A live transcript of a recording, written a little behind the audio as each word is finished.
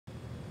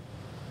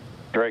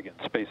Dragon,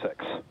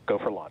 SpaceX, go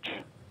for launch.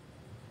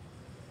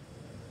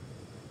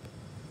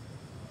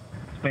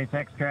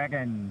 SpaceX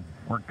Dragon,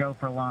 we're go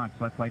for launch.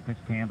 Let's light this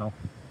candle.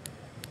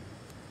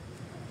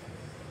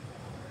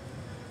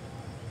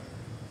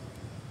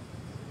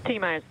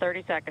 T-minus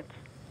 30 seconds.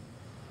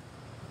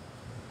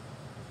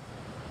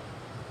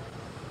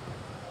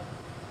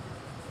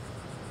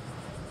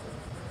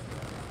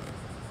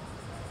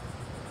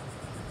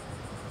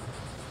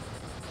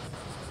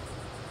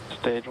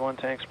 Stage 1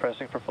 tanks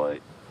pressing for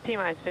flight.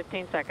 T-minus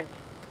 15 seconds.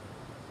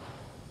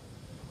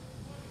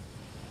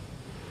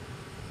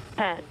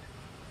 10,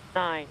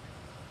 9,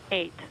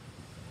 8,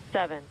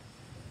 7,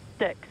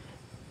 6,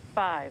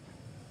 5,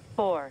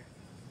 4,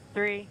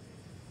 3,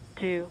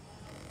 2,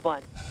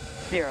 1,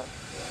 0.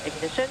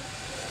 Ignition.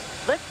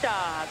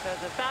 Liftoff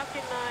of the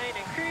Falcon 9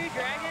 and Crew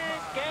Dragon.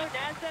 Go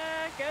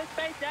NASA, go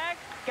SpaceX.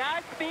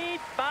 Godspeed,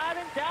 Bob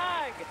and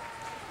Doug.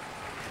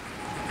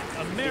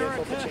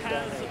 America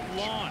has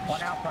launched.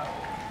 One Alpha.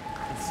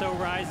 And so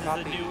rises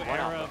a new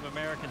era of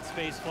American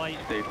spaceflight,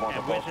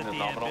 and with it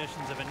the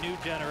ambitions of a new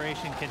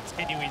generation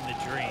continuing the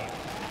dream.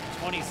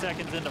 20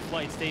 seconds into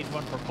flight, stage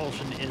 1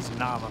 propulsion is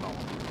nominal.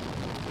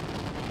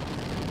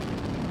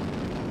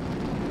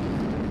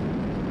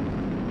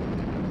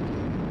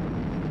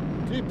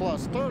 T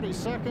plus 30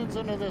 seconds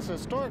into this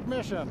historic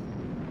mission.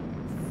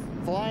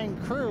 Flying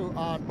crew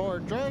on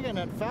board Dragon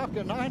and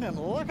Falcon 9, and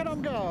look at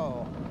them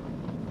go.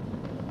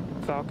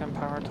 Falcon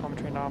power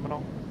telemetry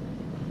nominal.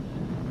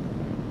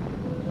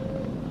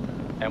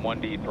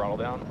 M1D throttle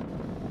down.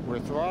 We're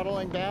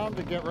throttling down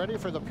to get ready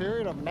for the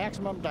period of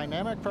maximum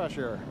dynamic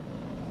pressure.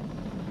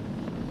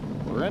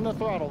 We're in the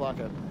throttle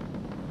bucket.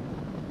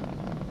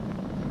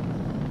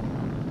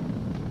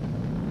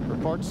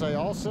 Reports say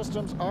all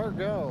systems are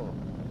go.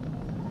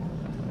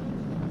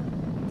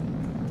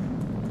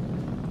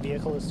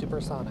 Vehicle is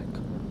supersonic.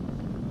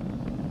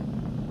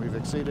 We've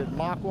exceeded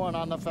Mach 1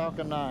 on the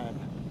Falcon 9.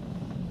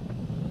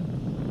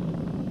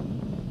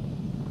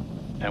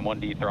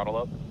 M1D throttle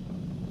up.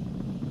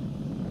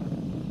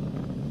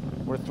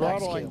 We're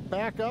throttling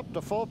back up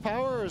to full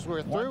power as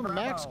we're through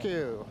max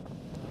Q.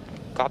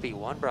 Copy,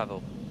 1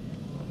 Bravo.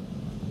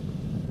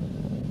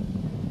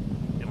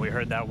 And we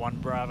heard that 1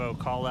 Bravo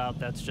call out.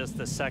 That's just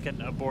the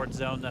second abort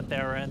zone that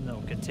they're in.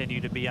 They'll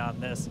continue to be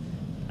on this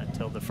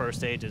until the first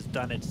stage has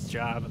done its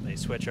job and they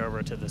switch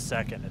over to the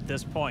second. At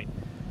this point,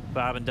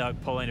 Bob and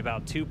Doug pulling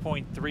about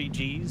 2.3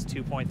 Gs,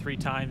 2.3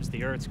 times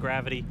the Earth's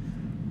gravity,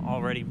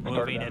 already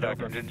moving at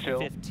over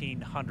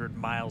 1,500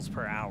 miles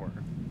per hour.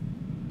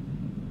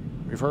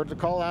 We've heard the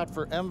call out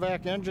for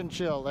MVAC engine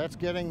chill. That's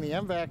getting the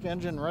MVAC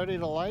engine ready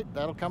to light.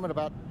 That'll come at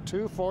about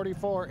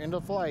 2:44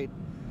 into flight.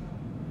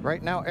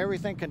 Right now,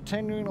 everything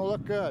continuing to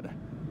look good.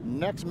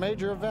 Next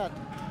major event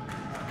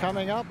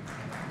coming up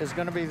is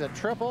going to be the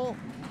triple.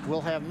 We'll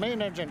have main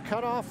engine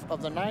cutoff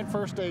of the 9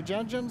 first stage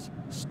engines,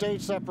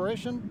 stage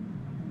separation,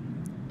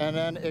 and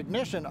then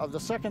ignition of the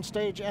second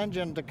stage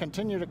engine to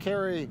continue to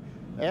carry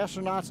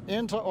astronauts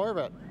into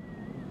orbit.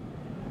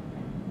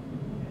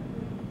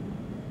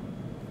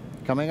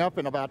 Coming up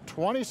in about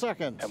 20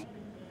 seconds.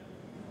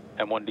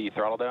 M1D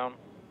throttle down.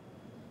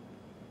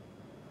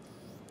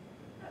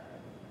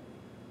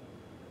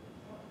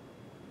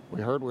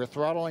 We heard we're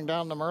throttling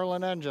down the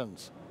Merlin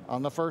engines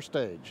on the first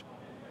stage.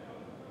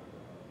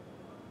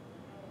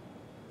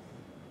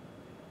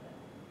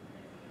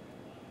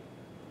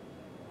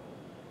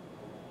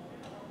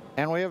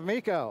 And we have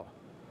MECO.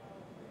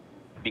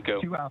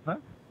 MECO. 2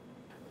 Alpha.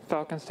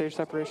 Falcon stage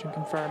separation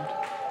confirmed.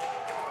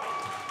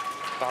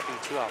 Copy,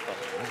 2 Alpha.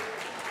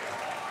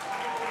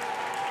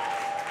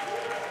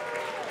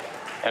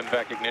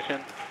 MVAC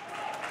ignition.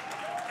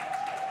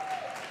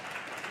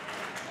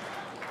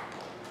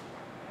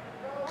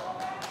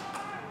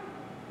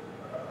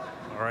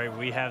 All right,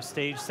 we have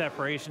stage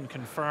separation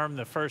confirmed.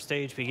 The first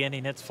stage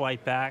beginning its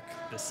flight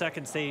back. The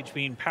second stage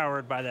being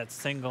powered by that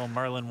single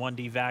Merlin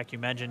 1D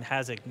vacuum engine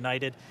has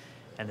ignited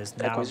and is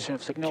now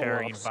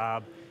carrying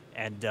Bob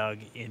and Doug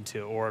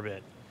into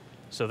orbit.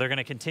 So they're going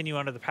to continue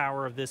under the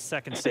power of this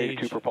second stage.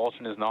 Stage 2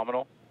 propulsion is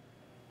nominal.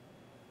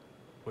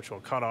 Which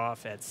will cut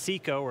off at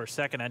SECO, or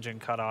second engine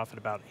cut off at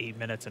about 8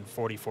 minutes and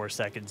 44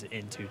 seconds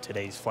into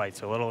today's flight.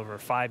 So a little over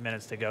 5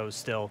 minutes to go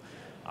still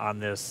on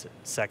this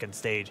second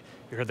stage.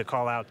 You heard the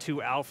call out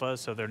 2 Alpha,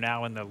 so they're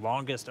now in the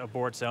longest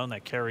abort zone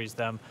that carries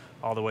them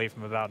all the way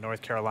from about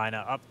North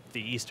Carolina up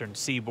the eastern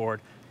seaboard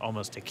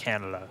almost to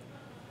Canada.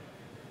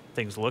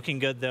 Things looking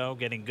good though,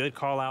 getting good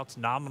call outs,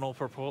 nominal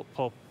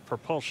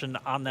propulsion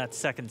on that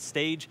second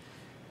stage.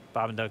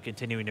 Bob and Doug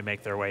continuing to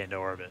make their way into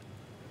orbit.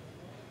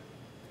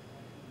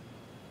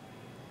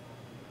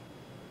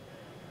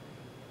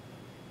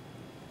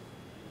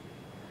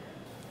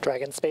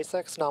 Dragon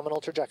SpaceX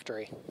nominal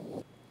trajectory.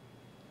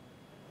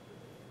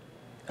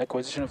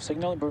 Acquisition of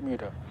signal in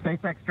Bermuda.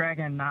 SpaceX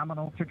Dragon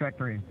nominal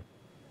trajectory.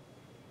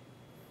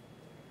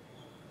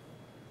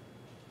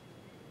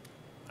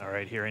 All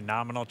right, here in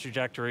nominal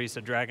trajectory,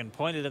 so Dragon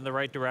pointed in the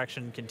right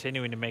direction,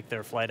 continuing to make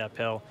their flight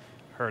uphill.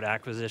 heard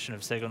acquisition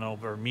of signal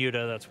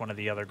Bermuda. That's one of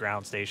the other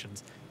ground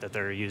stations that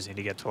they're using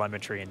to get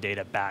telemetry and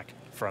data back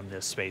from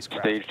this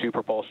spacecraft. Stage 2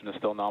 propulsion is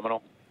still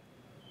nominal.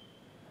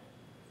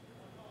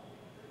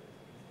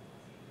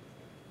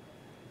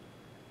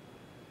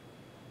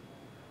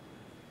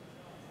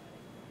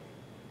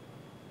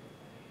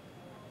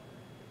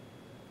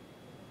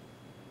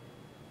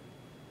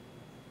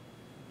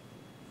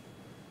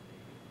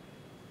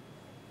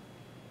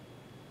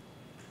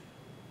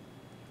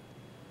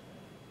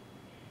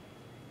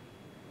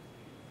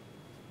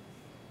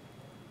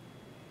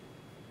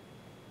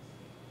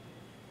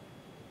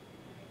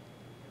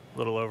 A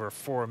little over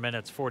 4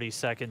 minutes, 40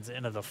 seconds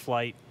into the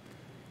flight.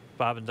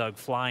 Bob and Doug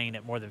flying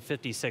at more than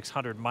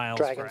 5,600 miles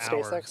Dragon per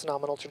hour. SpaceX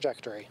nominal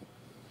trajectory.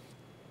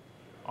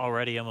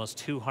 Already almost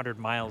 200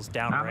 miles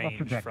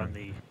downrange from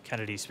the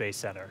Kennedy Space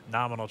Center.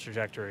 Nominal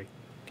trajectory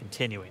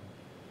continuing.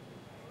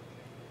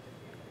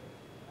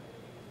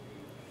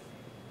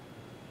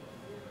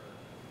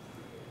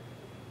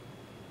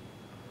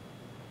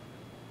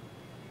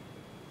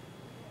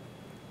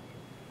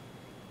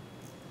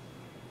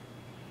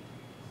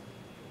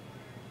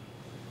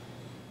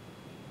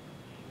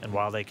 And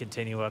while they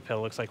continue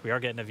uphill, looks like we are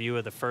getting a view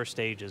of the first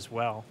stage as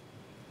well.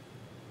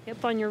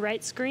 Yep, on your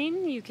right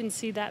screen, you can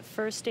see that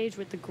first stage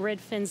with the grid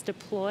fins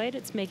deployed.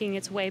 It's making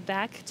its way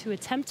back to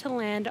attempt to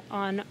land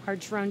on our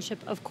drone ship,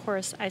 Of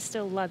Course, I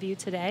Still Love You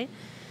today.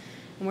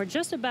 And we're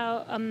just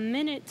about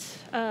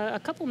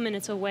a couple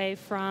minutes away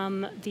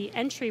from the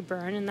entry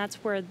burn, and that's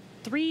where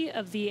 3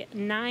 of the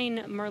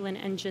 9 Merlin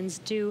engines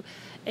do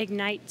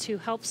ignite to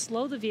help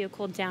slow the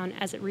vehicle down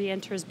as it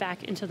re-enters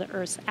back into the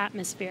Earth's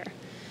atmosphere.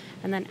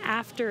 And then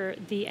after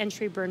the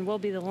entry burn will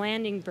be the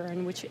landing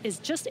burn, which is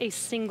just a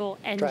single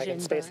engine Dragon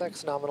burn.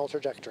 SpaceX nominal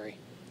trajectory.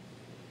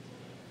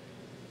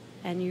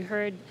 And you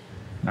heard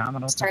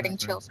Nominal starting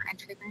trajectory. chill for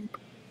entry burn.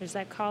 there's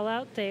that call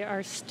out. They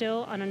are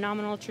still on a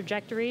nominal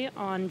trajectory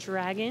on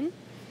Dragon,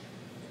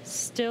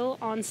 still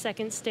on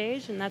second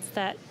stage, and that's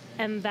that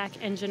MVAC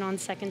engine on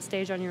second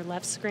stage on your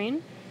left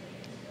screen.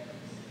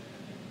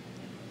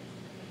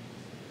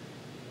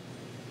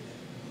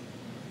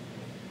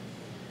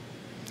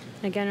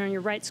 Again, on your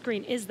right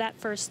screen is that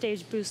first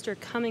stage booster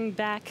coming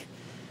back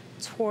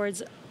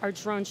towards our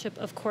drone ship,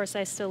 Of Course,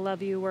 I Still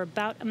Love You. We're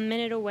about a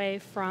minute away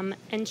from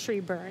entry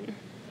burn.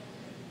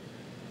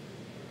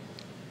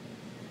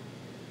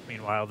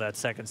 Meanwhile, that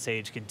second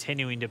stage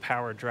continuing to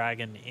power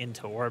Dragon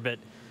into orbit.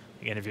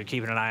 Again, if you're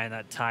keeping an eye on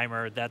that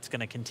timer, that's going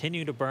to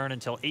continue to burn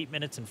until 8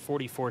 minutes and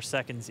 44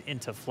 seconds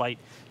into flight.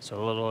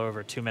 So a little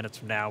over 2 minutes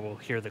from now, we'll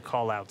hear the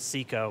call out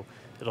SECO.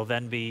 It'll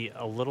then be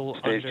a little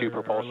Stage under, 2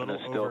 propulsion is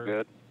still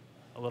good.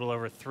 A little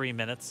over 3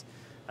 minutes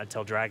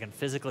until Dragon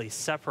physically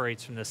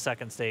separates from the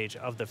second stage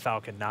of the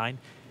Falcon 9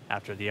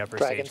 after the upper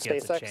Dragon stage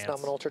gets a SpaceX chance.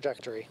 nominal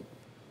trajectory.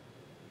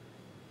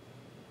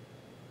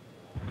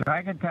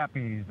 Dragon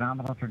copies,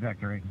 nominal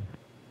trajectory.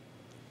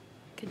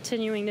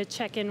 Continuing to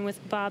check in with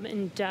Bob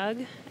and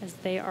Doug as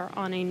they are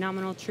on a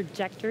nominal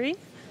trajectory.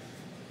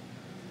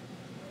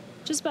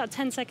 Just about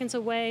 10 seconds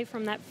away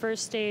from that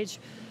first stage,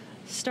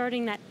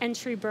 starting that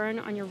entry burn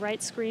on your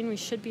right screen. We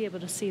should be able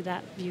to see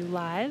that view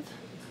live.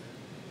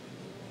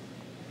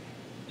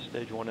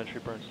 Stage 1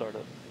 entry burn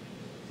startup.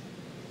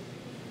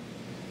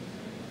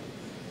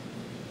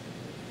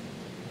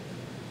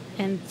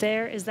 And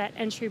there is that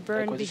entry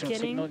burn Acquisition of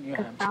signal, beginning.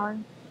 New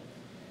Hampshire.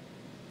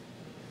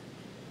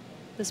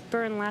 This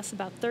burn lasts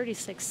about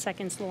 36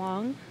 seconds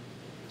long.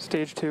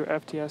 Stage 2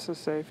 FTS is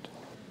saved.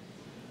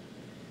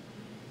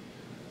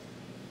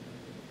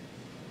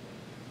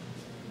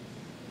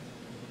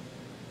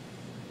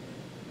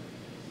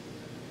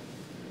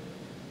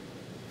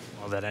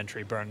 While that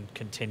entry burn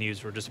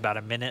continues, we're just about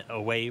a minute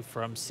away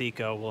from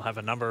SECO. We'll have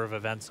a number of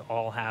events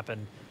all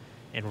happen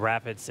in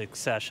rapid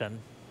succession.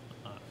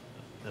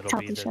 It'll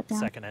be the shutdown.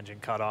 second engine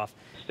cutoff.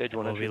 Stage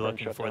 1 We'll entry be burn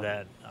looking for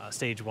shutdown. that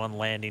stage 1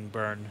 landing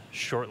burn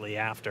shortly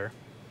after.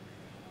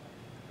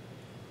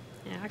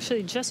 Yeah,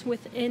 actually just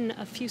within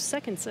a few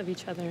seconds of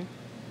each other.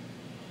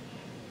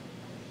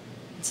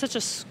 It's such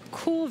a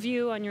cool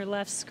view on your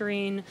left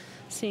screen,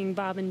 seeing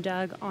Bob and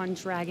Doug on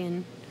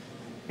Dragon.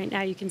 Right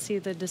now you can see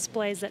the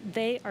displays that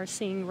they are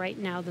seeing right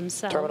now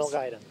themselves. Terminal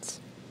guidance.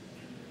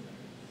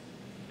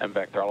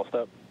 MVAC throttle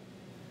step.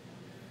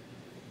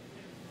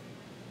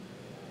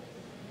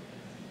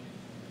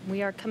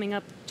 We are coming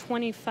up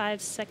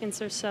 25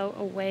 seconds or so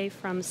away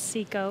from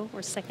SECO,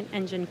 or second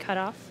engine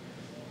cutoff.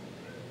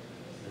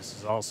 This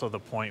is also the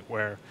point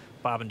where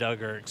Bob and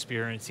Doug are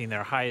experiencing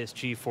their highest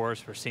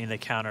G-force. We're seeing the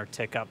counter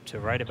tick up to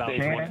right about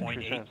Stage 1 1.8.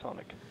 entry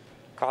transonic.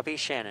 Copy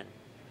Shannon.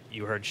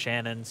 You heard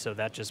Shannon, so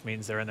that just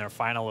means they're in their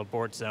final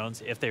abort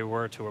zones. If they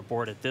were to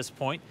abort at this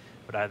point,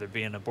 it would either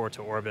be an abort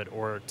to orbit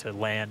or to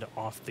land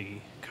off the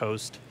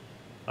coast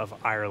of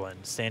Ireland.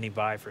 Standing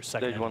by for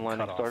second Stage 1 engine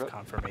landing cutoff startup.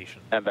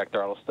 confirmation. MVAC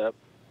throttle step.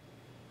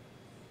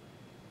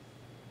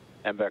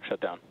 MVAC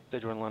shutdown.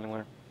 Stage 1 landing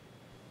layer.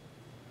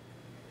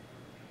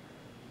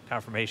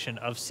 Confirmation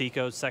of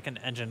SECO's second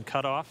engine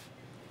cutoff.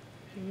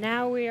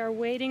 Now we are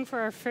waiting for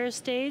our first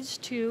stage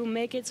to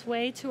make its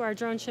way to our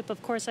drone ship.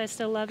 Of course, I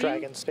still love you.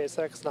 Dragon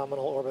SpaceX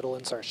nominal orbital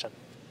insertion.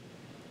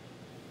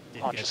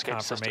 Did Launch get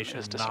escape system confirmation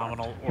is disarmed.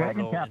 nominal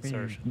Dragon orbital copy.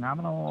 insertion.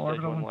 Nominal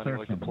Stage orbital 1 landing leg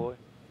insertion. deploy.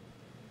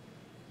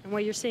 And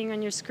what you're seeing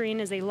on your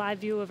screen is a live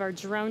view of our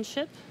drone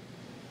ship,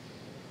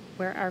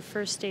 where our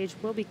first stage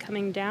will be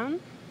coming down.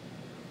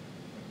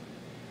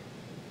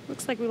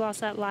 Looks like we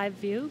lost that live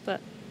view, but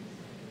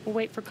we'll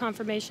wait for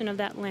confirmation of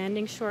that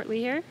landing shortly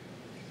here.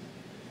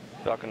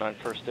 Falcon 9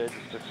 first stage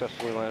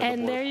successfully landed.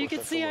 And aboard there you course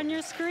can see on XLR.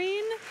 your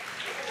screen,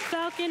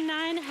 Falcon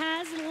 9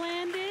 has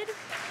landed.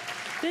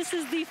 This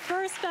is the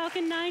first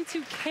Falcon 9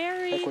 to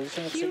carry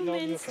Acquisition of signal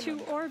humans to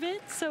Newfoundland.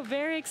 orbit, so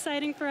very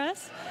exciting for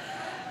us.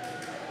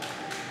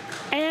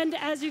 And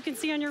as you can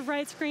see on your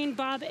right screen,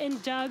 Bob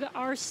and Doug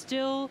are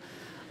still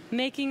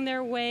making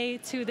their way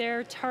to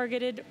their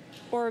targeted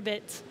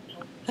orbit.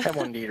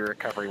 M1D to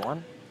recovery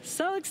 1.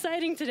 So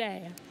exciting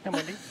today.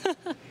 M1D.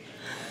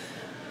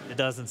 It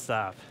doesn't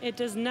stop. It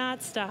does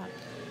not stop.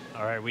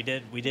 All right, we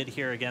did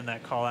hear again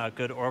that call out,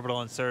 good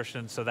orbital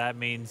insertion, so that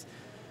means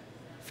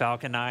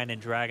Falcon 9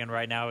 and Dragon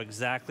right now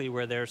exactly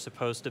where they're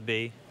supposed to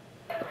be.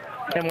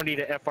 M1D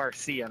to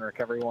FRC on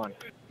recovery 1.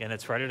 And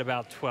it's right at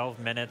about 12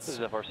 This minutes is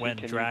FRC. when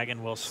Can you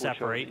Dragon will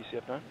switch over to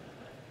separate. ECF9?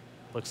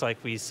 Looks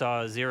like we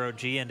saw a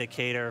 0G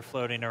indicator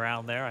floating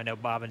around there. I know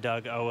Bob and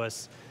Doug owe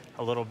us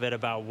a little bit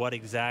about what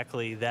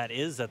exactly that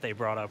is that they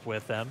brought up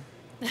with them.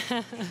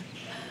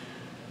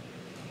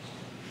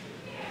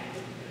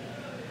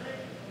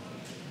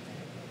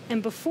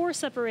 And before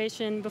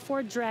separation,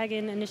 before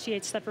Dragon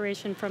initiates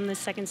separation from the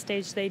second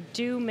stage, they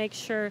do make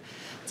sure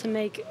to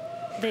make,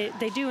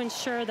 they do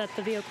ensure that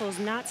the vehicle is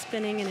not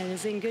spinning and it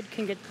is in good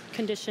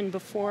condition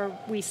before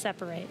we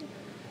separate.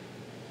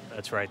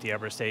 That's right, the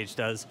upper stage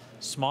does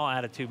small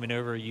attitude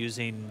maneuver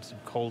using some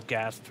cold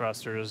gas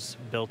thrusters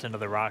built into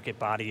the rocket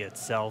body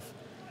itself.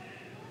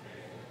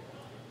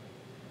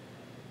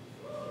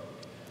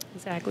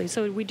 Exactly,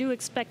 so we do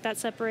expect that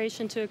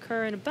separation to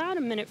occur in about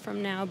a minute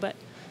from now, but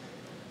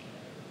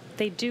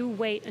they do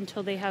wait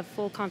until they have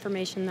full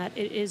confirmation that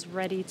it is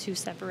ready to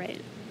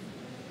separate.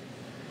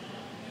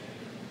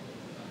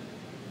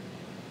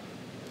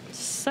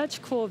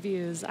 Such cool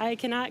views. I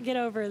cannot get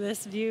over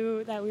this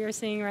view that we are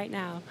seeing right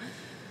now.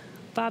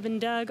 Bob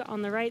and Doug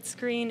on the right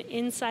screen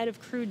inside of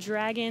Crew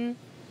Dragon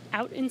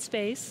out in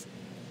space.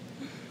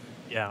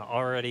 Yeah,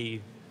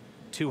 already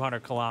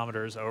 200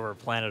 kilometers over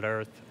planet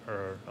Earth,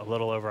 or a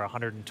little over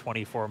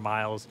 124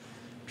 miles,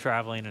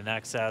 traveling in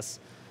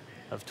excess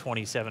of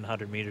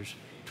 2,700 meters.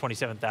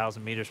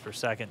 27,000 meters per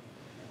second,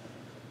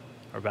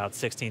 or about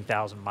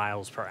 16,000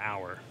 miles per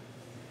hour.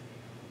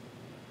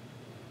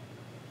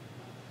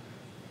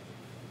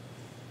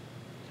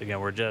 So again,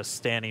 we're just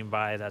standing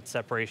by. That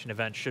separation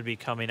event should be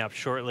coming up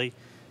shortly.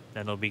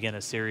 Then they'll begin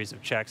a series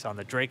of checks on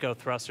the Draco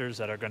thrusters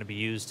that are going to be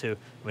used to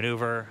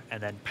maneuver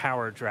and then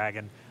power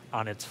Dragon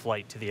on its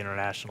flight to the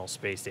International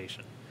Space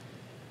Station.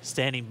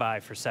 Standing by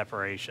for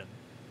separation.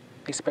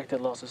 Expected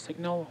loss of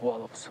signal,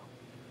 wallops.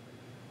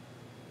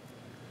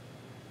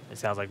 It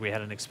sounds like we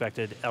had an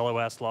expected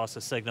LOS loss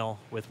of signal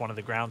with one of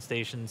the ground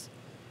stations.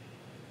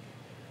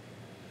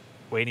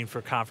 Waiting for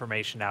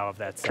confirmation now of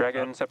that setup.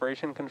 Dragon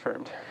separation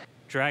confirmed.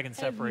 Dragon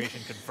separation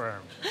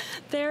confirmed.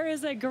 There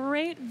is a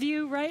great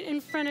view right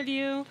in front of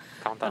you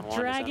Countdown of 1 is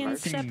Dragon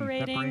emerged.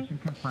 separating. Separation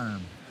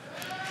confirmed.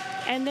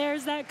 And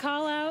there's that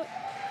call out.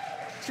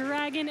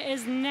 Dragon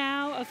is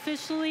now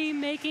officially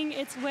making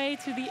its way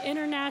to the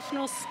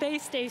International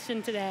Space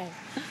Station today.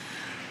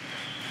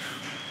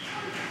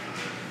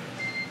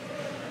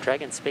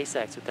 Dragon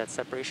SpaceX with that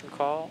separation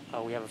call.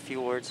 We have a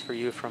few words for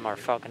you from our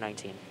Falcon 9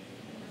 team.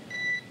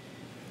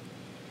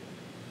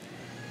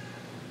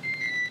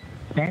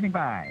 Standing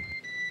by.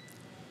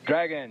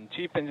 Dragon,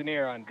 Chief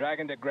Engineer on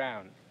Dragon to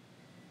Ground.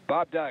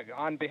 Bob Doug,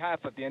 on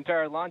behalf of the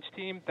entire launch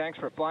team, thanks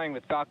for flying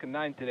with Falcon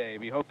 9 today.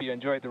 We hope you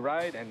enjoyed the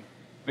ride and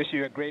wish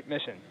you a great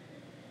mission.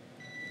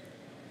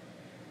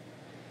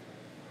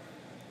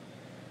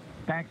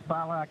 Thanks,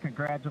 Bala.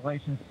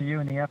 Congratulations to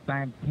you and the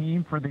F9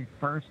 team for the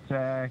first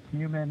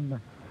human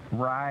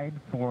ride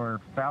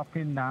for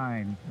Falcon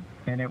 9,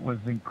 and it was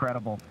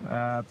incredible.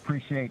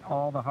 Appreciate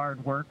all the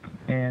hard work,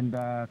 and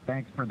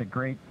thanks for the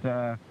great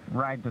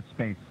ride to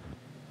space.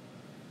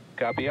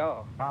 Copy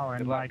all. Oh,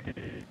 and Mike,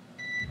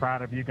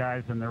 proud of you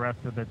guys and the rest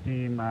of the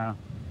team.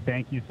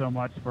 Thank you so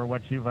much for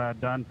what you've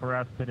done for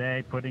us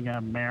today, putting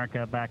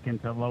America back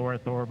into low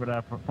Earth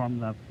orbit from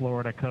the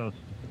Florida coast.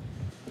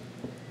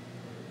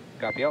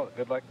 Copy all.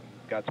 Good luck.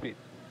 Godspeed.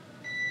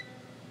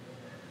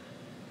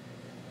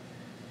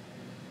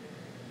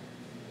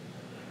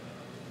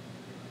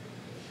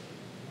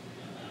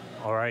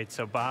 All right,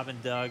 so Bob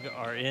and Doug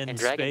are in And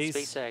Dragon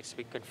space. SpaceX,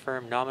 we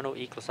confirm nominal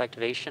ECLS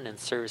activation and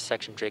service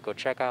section Draco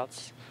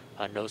checkouts.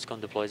 Nose cone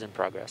deploys in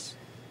progress.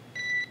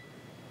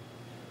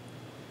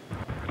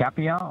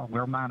 Copy all.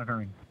 We're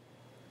monitoring.